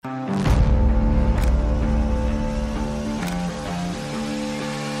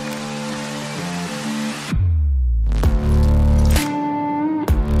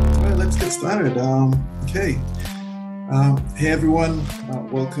started. Okay. Hey, everyone.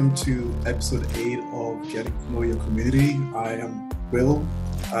 Welcome to episode 8 of Getting to Know Your Community. I am Will.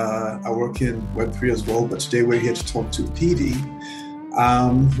 I work in Web3 as well, but today we're here to talk to PD,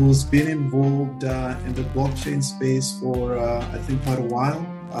 who's been involved in the blockchain space for, I think, quite a while.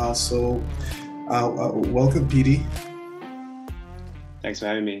 Welcome, PD. Thanks for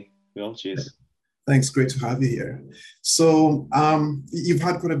having me, Will. Cheers. Thanks, great to have you here. So you've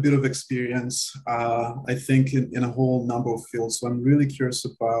had quite a bit of experience, I think, in a whole number of fields. So I'm really curious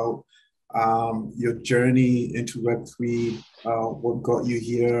about your journey into Web3, what got you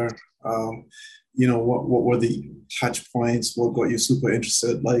here, what were the touch points, what got you super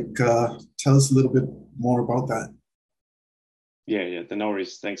interested? Tell us a little bit more about that. Yeah, no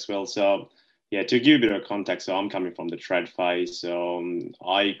worries. Thanks, Will. So, to give you a bit of context, so I'm coming from the TradFi. So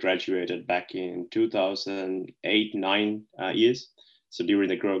I graduated back in 2008-9 years. So during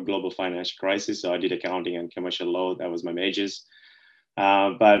the global financial crisis, so I did accounting and commercial law. That was my majors.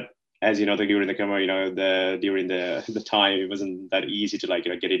 But as you know, during the time, it wasn't that easy to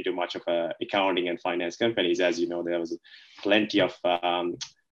get into much of accounting and finance companies. As you know, there was plenty of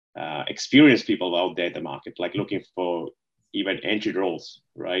experienced people out there in the market, looking for even entry roles,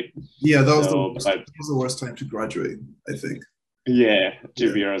 right? Yeah, that was the worst time to graduate, I think. Yeah,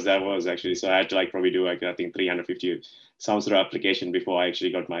 to be honest, that was actually. So I had to probably do I think 350 some sort of application before I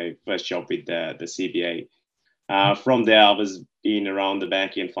actually got my first job with the CBA. From there, I was in around the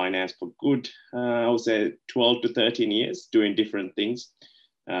banking and finance for good, I would say 12 to 13 years, doing different things,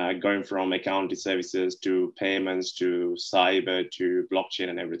 going from accounting services to payments to cyber to blockchain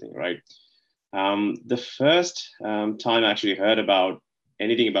and everything, right? The first time I actually heard about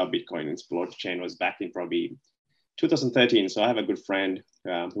anything about Bitcoin and blockchain was back in probably 2013. So I have a good friend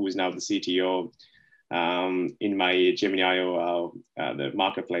who is now the CTO in my Gemini.io, the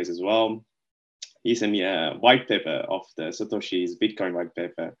marketplace as well. He sent me a white paper of the Satoshi's Bitcoin white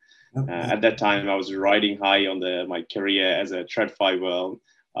paper. At that time, I was riding high on my career as a TradFi world.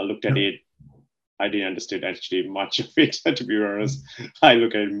 I looked at it. I didn't understand actually much of it, to be honest. I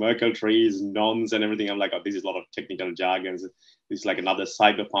look at Merkle trees, nonce and everything. I'm like, oh, this is a lot of technical jargons. This is like another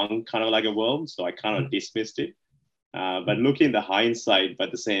cyberpunk kind of like a world. So I kind of dismissed it. But looking the hindsight, but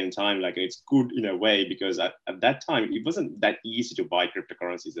at the same time, it's good in a way, because at that time, it wasn't that easy to buy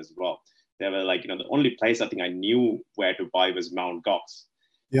cryptocurrencies as well. They were the only place I think I knew where to buy was Mt. Gox.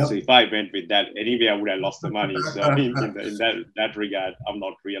 Yep. So if I went with that, anyway, I would have lost the money. So in that regard, I'm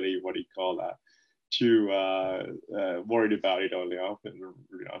not really what you call too worried about it, only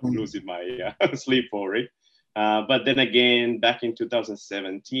losing my sleep for it. But then again, back in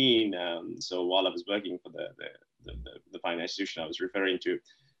 2017, so while I was working for the financial institution I was referring to,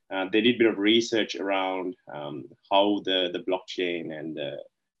 they did a bit of research around how the blockchain and the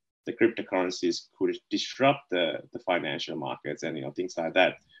cryptocurrencies could disrupt the financial markets and things like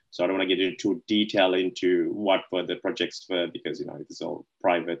that. So I don't want to get into detail into what were the projects were, because it is all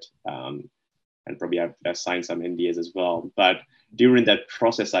private. And probably I've signed some NDAs as well. But during that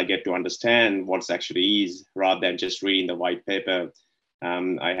process, I get to understand what actually is, rather than just reading the white paper.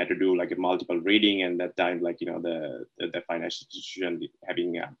 I had to do a multiple reading, and that time, the financial institution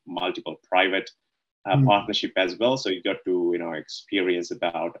having multiple private partnership as well. So you got to experience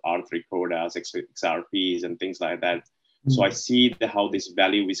about R3 quotas, XRPs, and things like that. So I see how this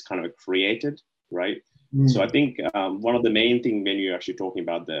value is kind of created, right? So I think one of the main things when you're actually talking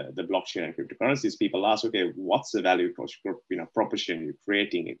about the blockchain and cryptocurrencies, people ask, okay, what's the value proposition you're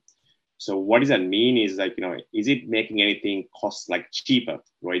creating it? So what does that mean is is it making anything cost cheaper,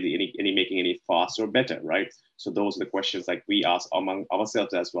 right? Any making any faster or better, right? So those are the questions we ask among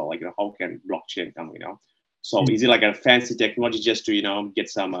ourselves as well. How can blockchain come, So is it a fancy technology just to, get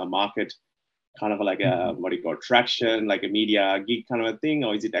some market kind of a traction, like a media geek kind of a thing,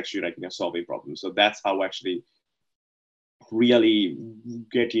 or is it actually solving problems? So that's how actually really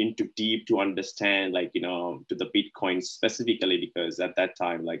get into deep to understand to the Bitcoin specifically, because at that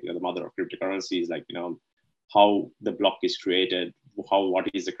time the mother of cryptocurrencies, how the block is created, what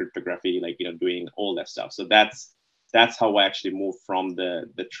is the cryptography, doing all that stuff. So that's how I actually moved from the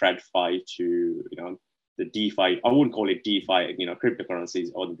TradFi to the DeFi. I wouldn't call it DeFi,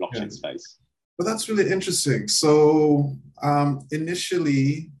 cryptocurrencies or the blockchain space. Well, that's really interesting. So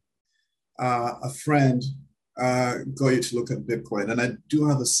initially, a friend got you to look at Bitcoin. And I do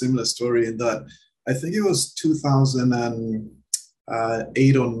have a similar story in that I think it was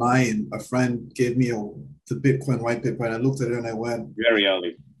 2008 or 9. A friend gave me the Bitcoin white paper, and I looked at it and I went... Very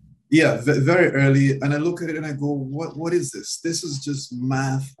early. Yeah, very early. And I look at it and I go, what is this? This is just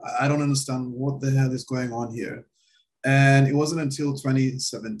math. I don't understand what the hell is going on here. And it wasn't until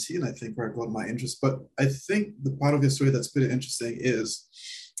 2017, I think, where I got my interest. But I think the part of your story that's pretty interesting is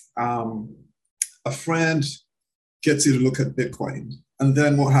um, a friend gets you to look at Bitcoin. And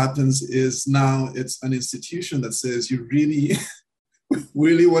then what happens is now it's an institution that says you really,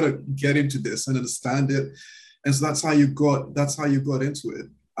 really want to get into this and understand it. And so that's how you got into it.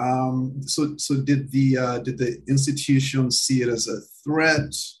 So did the institution see it as a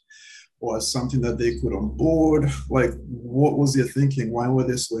threat or something that they could onboard? Like, what was their thinking? Why were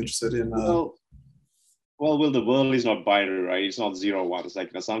they so interested in? Well, the world is not binary, right? It's not zero one. It's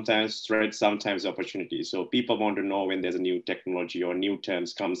like, sometimes threat, sometimes opportunity. So people want to know when there's a new technology or new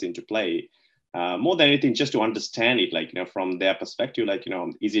terms comes into play. More than anything, just to understand it, like, from their perspective, like,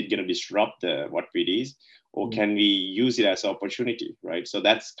 is it going to disrupt what it is, or can we use it as an opportunity, right? So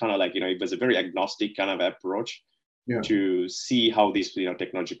that's kind of like, it was a very agnostic kind of approach to see how this,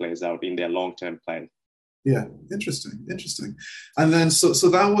 technology plays out in their long-term plan. Yeah, interesting. And then, so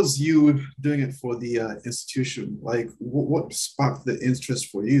that was you doing it for the institution. Like, what sparked the interest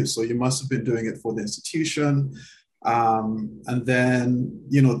for you? So you must have been doing it for the institution, and then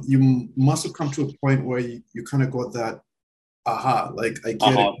you must have come to a point where you kind of got that aha, like I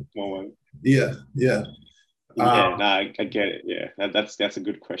get it. Moment. Yeah, yeah. Yeah, no, I get it. Yeah, that's a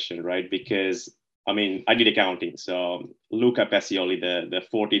good question, right? Because I mean, I did accounting, so Luca Pacioli, the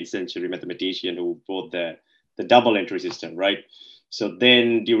 14th century mathematician who brought the double entry system, right? So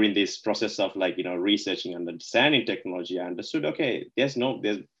then during this process of like researching and understanding technology, I understood, okay, there's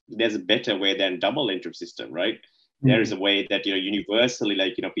a better way than double entry system, right? Mm-hmm. There is a way that universally,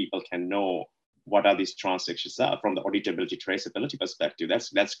 like people can know what are these transactions are from the auditability traceability perspective.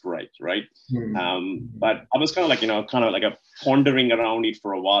 That's great, right? But I was kind of like a pondering around it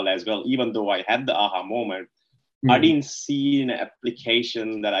for a while as well. Even though I had the aha moment, I didn't see an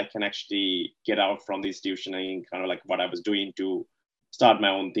application that I can actually get out from the institution and kind of like what I was doing to start my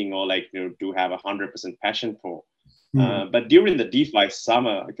own thing, or like to have 100% passion for. But during the DeFi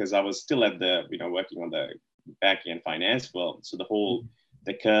summer, because I was still at the working on the banking and finance world, so the whole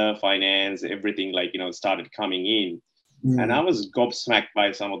the curve finance, everything like started coming in, and I was gobsmacked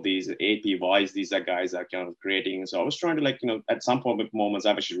by some of these APYs these are guys are kind of creating. So I was trying to like at some moments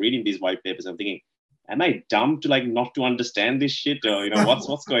I was reading these white papers and thinking, am I dumb to like not to understand this shit, or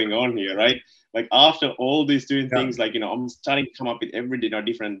what's going on here, right? Like after all these doing things, like I'm starting to come up with every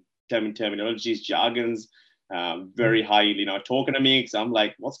different terminologies, jargons, very high tokenomics. I'm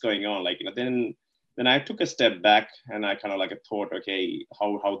like, what's going on? Like then I took a step back and I kind of like thought, okay,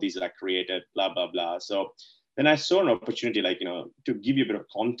 how these are created, blah, blah, blah. So then I saw an opportunity, like, to give you a bit of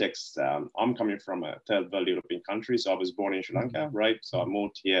context. I'm coming from a third world European country. So I was born in Sri Lanka, right? So I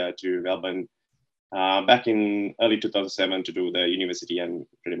moved here to Melbourne back in early 2007 to do the university and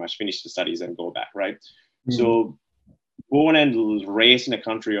pretty much finish the studies and go back, right? So born and raised in a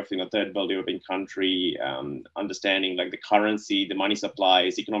country of third world European country, understanding like the currency, the money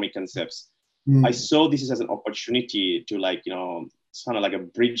supplies, economic concepts. I saw this as an opportunity to like, kind of like a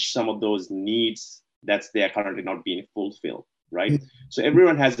bridge some of those needs that's there currently not being fulfilled, right? So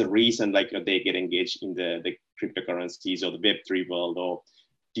everyone has a reason, like they get engaged in the cryptocurrencies or the Web3 world or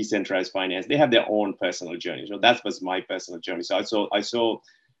decentralized finance. They have their own personal journey. So that was my personal journey. So I saw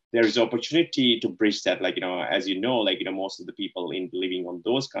there is opportunity to bridge that, like, as like, most of the people living on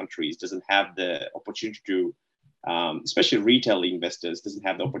those countries doesn't have the opportunity to, especially retail investors, doesn't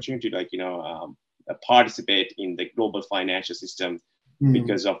have the opportunity to, like, participate in the global financial system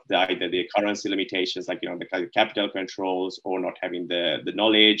because of either the currency limitations, like, the capital controls, or not having the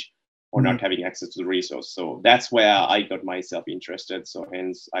knowledge, or not having access to the resource. So that's where I got myself interested. So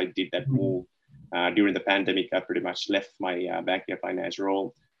hence I did that move. During the pandemic, I pretty much left my banking and finance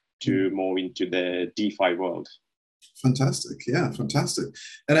role to move into the DeFi world. Fantastic. Yeah, fantastic.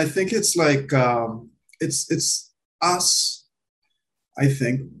 And I think it's like, it's us, I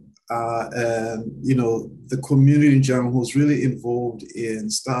think, and the community in general who's really involved in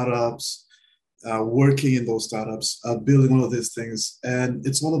startups, working in those startups, building all of these things, and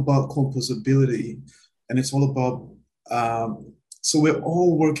it's all about composability, and it's all about. So we're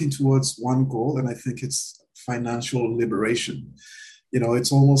all working towards one goal, and I think it's financial liberation.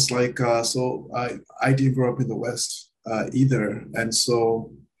 It's almost like so. I didn't grow up in the West either, and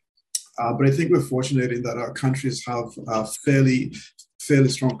so. But I think we're fortunate in that our countries have fairly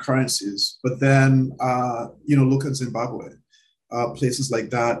strong currencies. But then, look at Zimbabwe, places like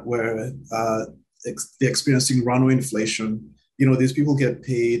that where they're experiencing runaway inflation. These people get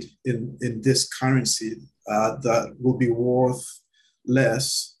paid in this currency that will be worth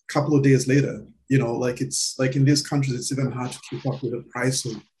less a couple of days later. Like it's like in these countries, it's even hard to keep up with the price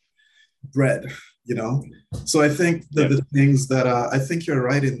of bread. you know. So I think that Yep. the things that I think you're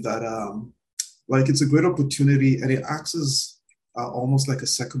right in that like it's a great opportunity and it acts as almost like a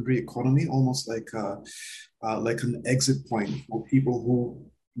secondary economy, almost like an exit point for people who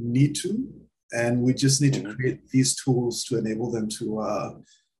need to, and we just need to Mhm. create these tools to enable them to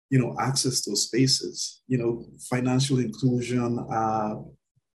access those spaces, financial inclusion,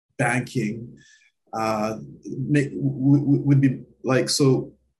 banking, would be like,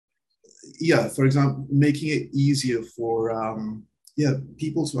 so yeah, for example, making it easier for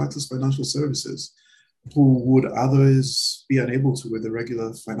people to access financial services who would otherwise be unable to with the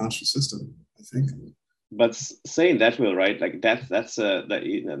regular financial system, I think. But saying that will, right, like that's the,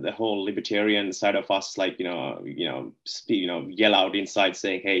 the whole libertarian side of us, like yell out inside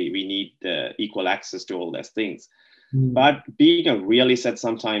saying, hey, we need the equal access to all those things. Mm. But being a realist at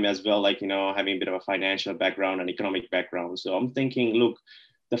some time as well, like having a bit of a financial background and economic background, so I'm thinking, look,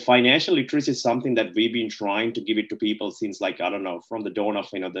 the financial literacy is something that we've been trying to give it to people since, like, I don't know, from the dawn of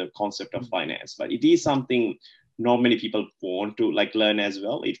the concept of finance. But it is something not many people want to like learn as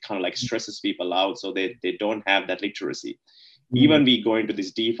well. It kind of like stresses people out, so they don't have that literacy. Mm. Even we go into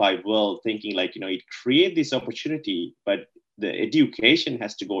this DeFi world thinking like it create this opportunity, but the education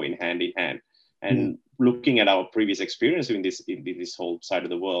has to go in hand. Mm. And looking at our previous experience in this whole side of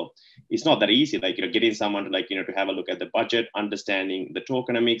the world, it's not that easy. Like getting someone to like to have a look at the budget, understanding the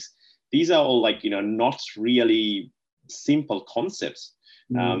tokenomics. These are all like not really simple concepts.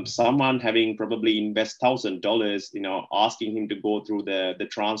 Mm. Someone having probably invest $1,000, asking him to go through the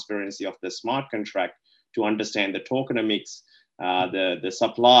transparency of the smart contract to understand the tokenomics, the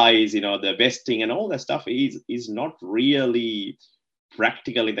supplies, the vesting, and all that stuff is not really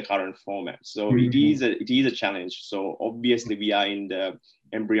practical in the current format. So Mm. it is a challenge. So obviously we are in the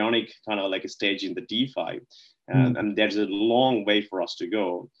embryonic kind of like a stage in the DeFi, Mm. and there's a long way for us to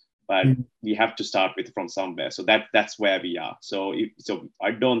go. But Mm. we have to start with from somewhere. So that's where we are. So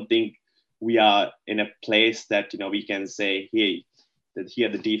I don't think we are in a place that we can say, hey, that here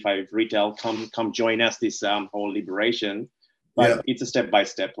the DeFi retail come join us this whole liberation. But Yeah. it's a step by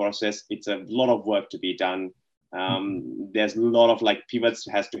step process. It's a lot of work to be done. There's a lot of like pivots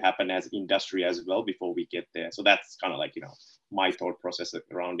has to happen as industry as well before we get there. So that's kind of like my thought process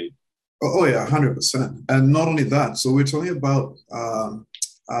around it. Oh, yeah, 100%. And not only that, so we're talking about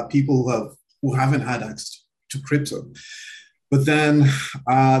people who haven't had access to crypto. But then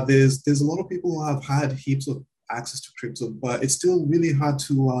there's a lot of people who have had heaps of access to crypto, but it's still really hard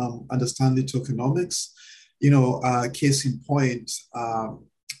to understand the tokenomics. Case in point,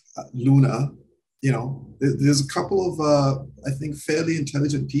 Luna. There's a couple of I think fairly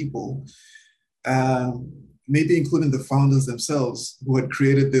intelligent people, maybe including the founders themselves, who had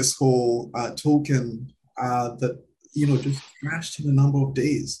created this whole token that just crashed in a number of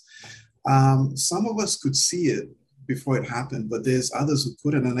days. Some of us could see it before it happened, but there's others who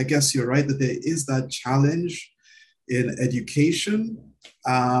couldn't. And I guess you're right that there is that challenge in education.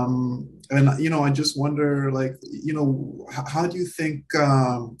 And I just wonder, like, how do you think?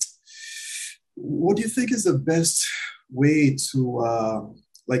 What do you think is the best way to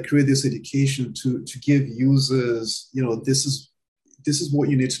like create this education to give users, this is what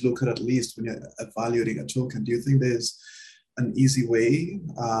you need to look at least when you're evaluating a token? Do you think there's an easy way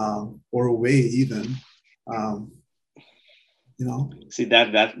or a way even? Um, See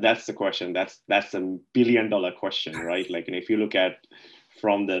that's the question. That's $1 billion question, right? Like, and if you look at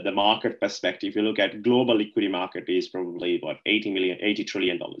from the market perspective, if you look at global equity market is probably what $80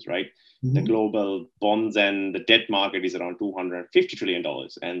 trillion, right? The mhm. global bonds and the debt market is around $250 trillion,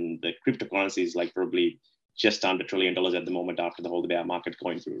 and the cryptocurrency is like probably just under $1 trillion at the moment after the whole bear market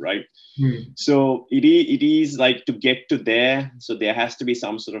going through, right? Mm. So it is like to get to there. So there has to be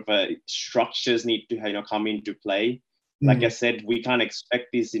some sort of structures need to come into play. Like I Mm. said, we can't expect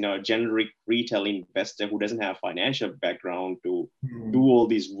this generic retail investor who doesn't have financial background to do Mm. all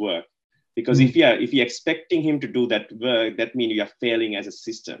this work. Because Mm. if you're expecting him to do that work, that means you are failing as a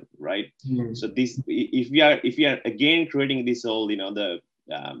system, right? Mm. So this if we are again creating this whole the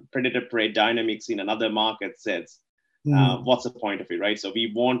predator prey dynamics in another market sets, Mm. what's the point of it, right? So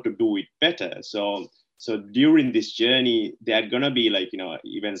we want to do it better. So during this journey, there are gonna be like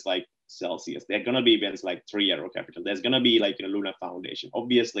events like Celsius. There are gonna be events like 3 Arrow Capital. There's gonna be like Luna Foundation.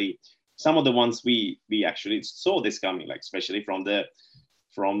 Obviously, some of the ones we actually saw this coming, like especially from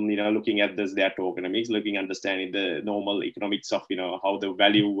looking at this their tokenomics, looking understanding the normal economics of how the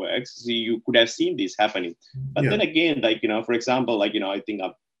value works. So you could have seen this happening. But Yeah. then again, like for example, like I think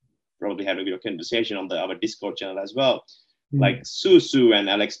I've probably had a bit of conversation on our Discord channel as well. Like Susu and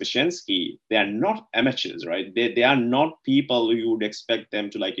Alex Pashensky, they are not amateurs, right? They are not people you would expect them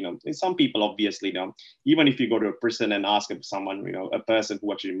to, like, some people obviously, even if you go to a prison and ask someone, a person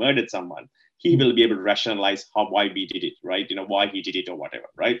who actually murdered someone, he will be able to rationalize why we did it, right? Why he did it or whatever,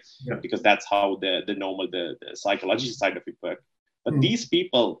 right? Yeah. Because that's how the normal, the psychological side of it works. But these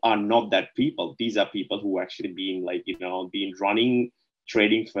people are not that people. These are people who actually been, like, been running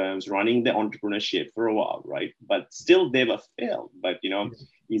trading firms, running the entrepreneurship for a while, right? But still they were failed. But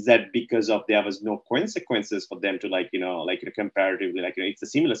is that because of there was no consequences for them to, like, comparatively, like, it's a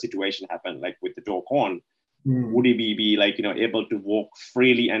similar situation happened like with the Do Kwon. Would he be like, able to walk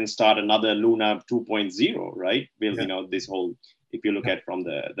freely and start another Luna 2.0, right? Well, this whole, if you look at from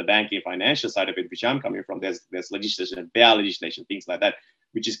the banking financial side of it, which I'm coming from, there's legislation, bear legislation, things like that,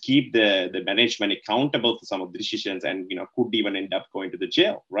 which is keep the management accountable for some of the decisions, and could even end up going to the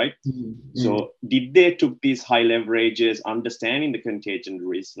jail, right? So did they took these high leverages, understanding the contagion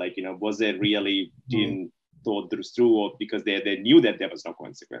risk, like, was they really didn't thought this through, or because they knew that there was no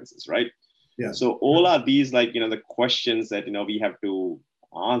consequences, right? Yeah. So all are these, like, the questions that we have to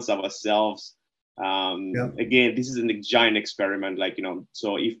answer ourselves. Again, this is a giant experiment, like,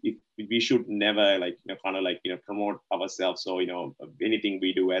 so if we should never, like, kind of like, promote ourselves, so anything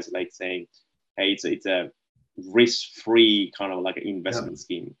we do as, like, saying, hey, it's a risk-free kind of like an investment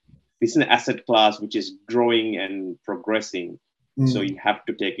scheme. This is an asset class which is growing and progressing, so you have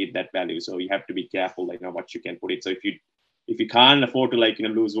to take it that value. So you have to be careful, like, what you can put it. So if you can't afford to, like,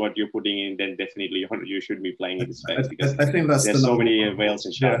 lose what you're putting in, then definitely you should be playing in this space, because I think that's there's so many whales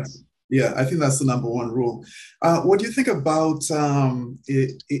and sharks. Yeah, I think that's the number one rule. What do you think about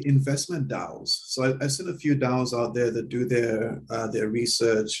investment DAOs? So I've seen a few DAOs out there that do their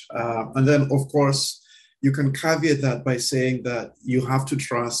research, and then of course you can caveat that by saying that you have to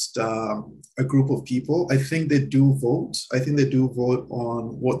trust a group of people. I think they do vote. I think they do vote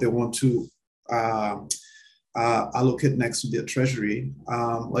on what they want to allocate next to their treasury.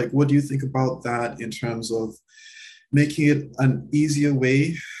 Like, what do you think about that in terms of making it an easier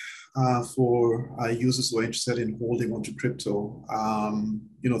way for users who are interested in holding onto crypto,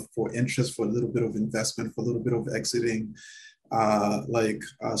 for interest, for a little bit of investment, for a little bit of exiting,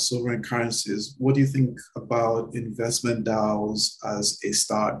 sovereign currencies? What do you think about investment DAOs as a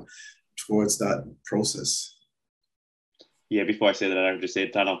start towards that process? Yeah, before I say that, I have to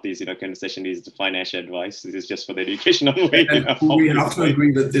say none of these, conversation is the financial advice. This is just for the educational way. We have to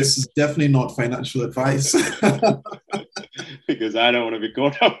agree that this is definitely not financial advice. Because I don't want to be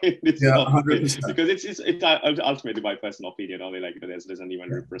caught up in this. Yeah, 100%. Because it's ultimately my personal opinion. Only, like, this doesn't even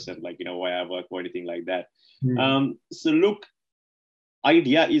represent, like, why I work or anything like that. So look,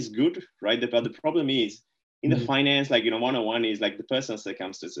 idea is good, right? But the problem is, in the finance, like, 101 is like the personal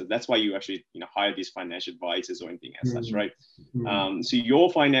circumstances. That's why you actually, hire these financial advisors or anything as such, right? So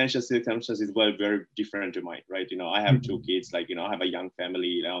your financial circumstances were very different to mine, right? I have two kids, like, I have a young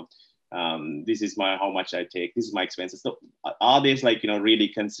family, this is how much I take, this is my expenses. So are they, like, really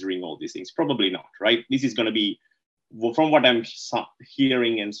considering all these things? Probably not, right? This is going to be, from what I'm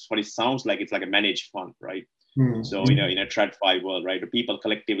hearing and what it sounds like, it's like a managed fund, right? So, in a TradFi world, right, the people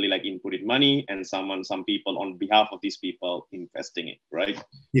collectively, like, inputted money, and some people on behalf of these people investing it, right?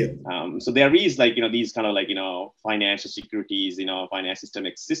 Yeah. So there is, like, these kind of, like, financial securities, finance system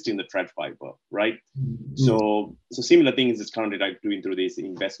exist in the TradFi world, right? So similar things is currently, like, doing through these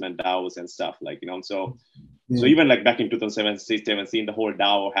investment DAOs and stuff, like, so even, like, back in 2017, the whole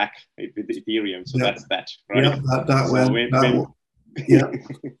DAO hack with Ethereum. So that's that, right? Yeah, yeah,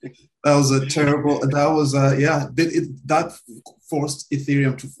 that was a terrible. That was that forced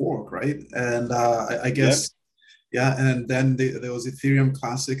Ethereum to fork, right? And I guess and then there was Ethereum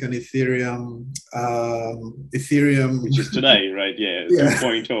Classic and Ethereum, which is today, right?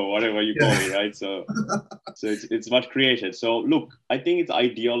 2.0, whatever you call it, right? So it's what created. So look, I think it's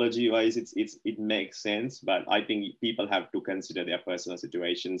ideology wise, it makes sense, but I think people have to consider their personal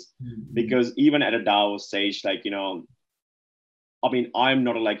situations, because even at a DAO stage, like, I mean, I'm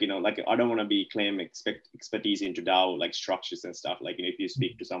not like, I don't want to be claim expertise into DAO, like, structures and stuff. Like, if you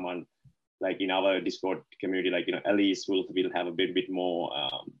speak to someone, like, in our Discord community, like, Elise will have a bit more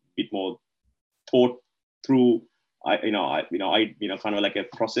thought through, kind of like a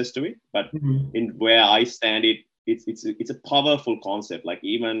process to it. But in where I stand, it's a powerful concept. Like,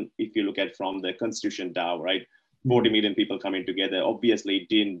 even if you look at from the Constitution DAO, right? 40 million people coming together, obviously it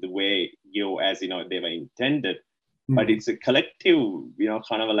didn't the way, as, they were intended. But it's a collective,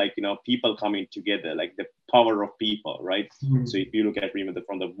 kind of like, people coming together, like the power of people, right? So if you look at,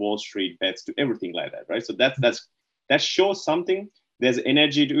 from the Wall Street bets to everything like that, right? So that shows something. There's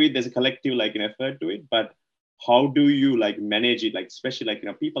energy to it. There's a collective, like, an effort to it. But how do you like manage it? Like, especially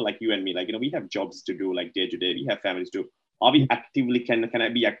like, people like you and me, like, we have jobs to do like day to day, we have families to, are we actively, can I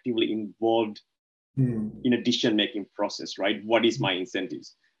be actively involved Mm. in a decision-making process, right? What is my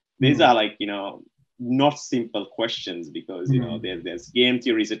incentives? These Mm. are like, not simple questions because, Mm. there's game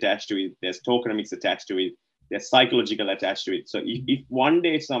theories attached to it, there's tokenomics attached to it, there's psychological attached to it. So if one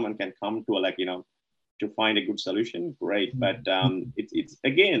day someone can come to like, to find a good solution, great. But Mm. it's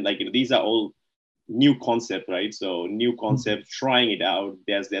again, like, these are all new concept, right? So new Mm. concept, trying it out.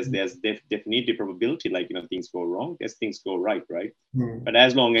 There's definitely probability, like, things go wrong, there's things go right, right? Mm. But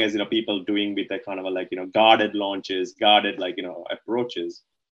as long as, people doing with that kind of a, like, guarded launches, guarded, like, approaches,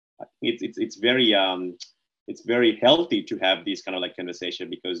 it's very it's very healthy to have these kind of like conversation,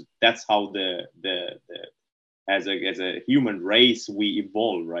 because that's how the as a human race we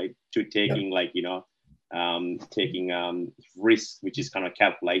evolve, right? To Yeah. taking like, taking risk which is kind of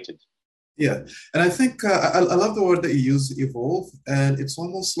calculated. Yeah, and I think I love the word that you use, evolve, and it's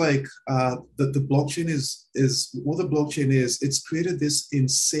almost like the blockchain is what the blockchain is. It's created this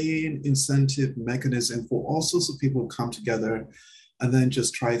insane incentive mechanism for all sorts of people to come together and then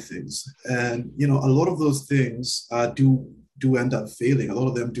just try things. And a lot of those things do end up failing. A lot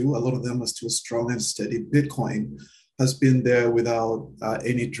of them do. A lot of them are still strong and steady. Bitcoin has been there without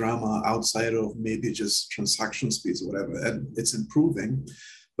any drama outside of maybe just transaction speeds or whatever, and it's improving.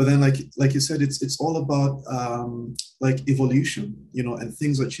 But then, like you said, it's all about like evolution, and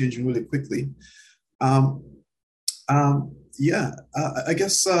things are changing really quickly. Um, yeah, I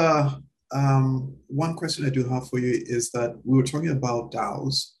guess one question I do have for you is that we were talking about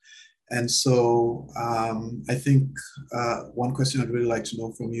DAOs. And so I think one question I'd really like to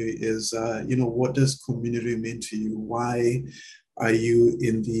know from you is, what does community mean to you? Why are you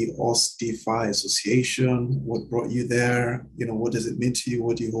in the OS DeFi Association? What brought you there? What does it mean to you?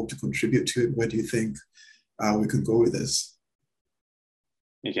 What do you hope to contribute to it? Where do you think we could go with this?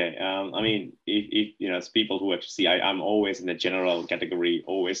 Okay. I mean, if as people who actually see, I'm always in the general category,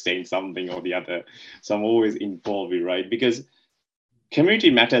 always saying something or the other. So I'm always involved, right? Because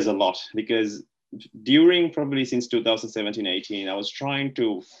community matters a lot, because during probably since 2017, 18, I was trying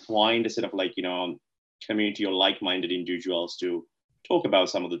to find a set of like, community or like-minded individuals to talk about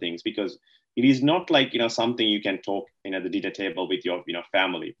some of the things, because it is not like, something you can talk at the dinner table with your,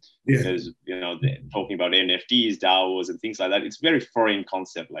 family, Yeah. because, talking about NFTs, DAOs and things like that, it's very foreign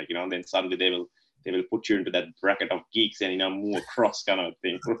concept, like, and then suddenly they will put you into that bracket of geeks and, move across kind of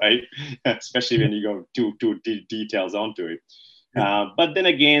thing, right? Especially when you go too details onto it. Yeah. But then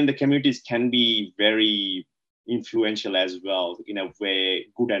again, the communities can be very influential as well, in a way,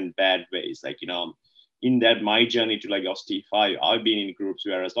 good and bad ways. Like, in that my journey to like OST5, I've been in groups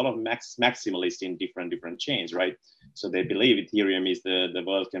where there's a lot of maximalists in different chains, right? So they believe Ethereum is the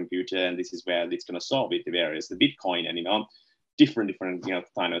world computer, and this is where it's going to solve it. Whereas the Bitcoin and different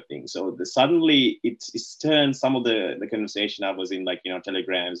kind of things. So suddenly it's turned some of the conversation I was in, like,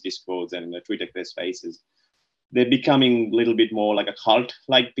 Telegrams, Discords, and Twitter spaces, they're becoming a little bit more like a cult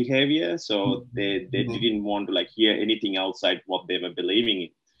like behavior. So they didn't want to like hear anything outside what they were believing in.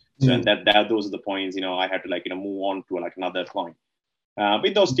 So and that those are the points, I had to like, move on to like another point.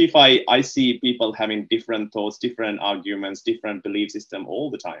 With those DeFi, I see people having different thoughts, different arguments, different belief system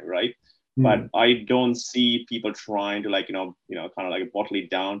all the time, right? But I don't see people trying to like, kind of like bottle it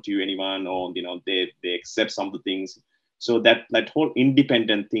down to anyone, or, they accept some of the things. So that whole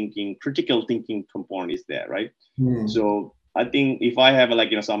independent thinking, critical thinking component is there, right? So I think if I have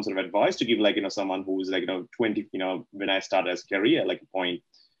like, some sort of advice to give, like, someone who's like, 20, when I started as a career, like a point,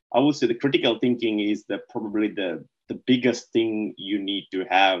 I would say the critical thinking is probably the biggest thing you need to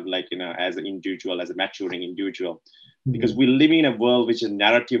have, like, as an individual, as a maturing individual, because we live in a world which is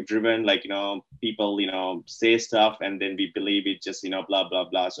narrative driven, like, people, say stuff and then we believe it, just, blah, blah,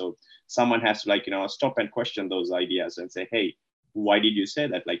 blah. So someone has to like, stop and question those ideas and say, hey, why did you say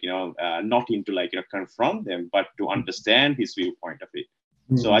that? Like, not into like, confront them, but to understand his viewpoint of it.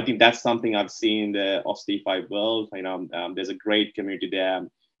 So I think that's something I've seen in the OST5 world. There's a great community there.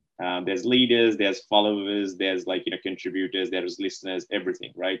 There's leaders, there's followers, there's like, contributors, there's listeners,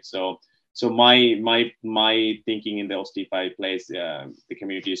 everything, right? So my thinking in the OST5 place, the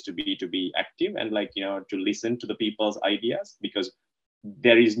community is to be active and like, to listen to the people's ideas, because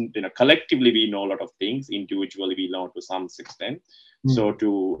there is, collectively we know a lot of things, individually we know to some extent. So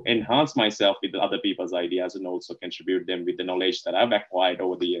to enhance myself with other people's ideas and also contribute them with the knowledge that I've acquired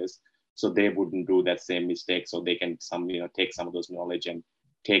over the years, so they wouldn't do that same mistake, so they can take some of those knowledge and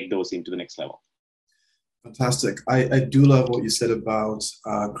take those into the next level. Fantastic. I do love what you said about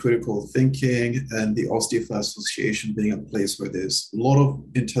critical thinking and the OSTF Association being a place where there's a lot of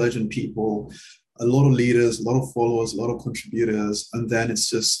intelligent people, a lot of leaders, a lot of followers, a lot of contributors, and then it's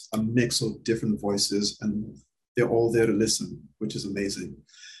just a mix of different voices, and they're all there to listen, which is amazing.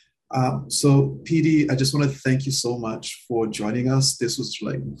 So PD, I just want to thank you so much for joining us. This was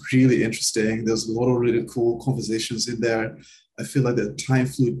like really interesting. There's a lot of really cool conversations in there. I feel like the time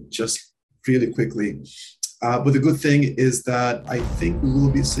flew just really quickly. But the good thing is that I think we will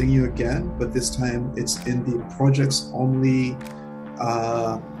be seeing you again, but this time it's in the projects only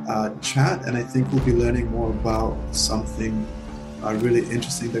chat. And I think we'll be learning more about something really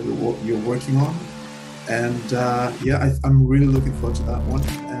interesting that you're working on. And I'm really looking forward to that one.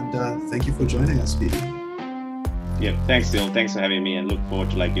 And thank you for joining us, Pete. Yeah, thanks, Phil. Thanks for having me, and look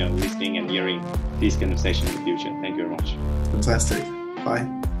forward to listening and hearing these conversations in the future. Thank you very much. Fantastic. Bye.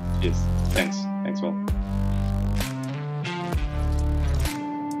 Cheers. Thanks. Thanks, Will.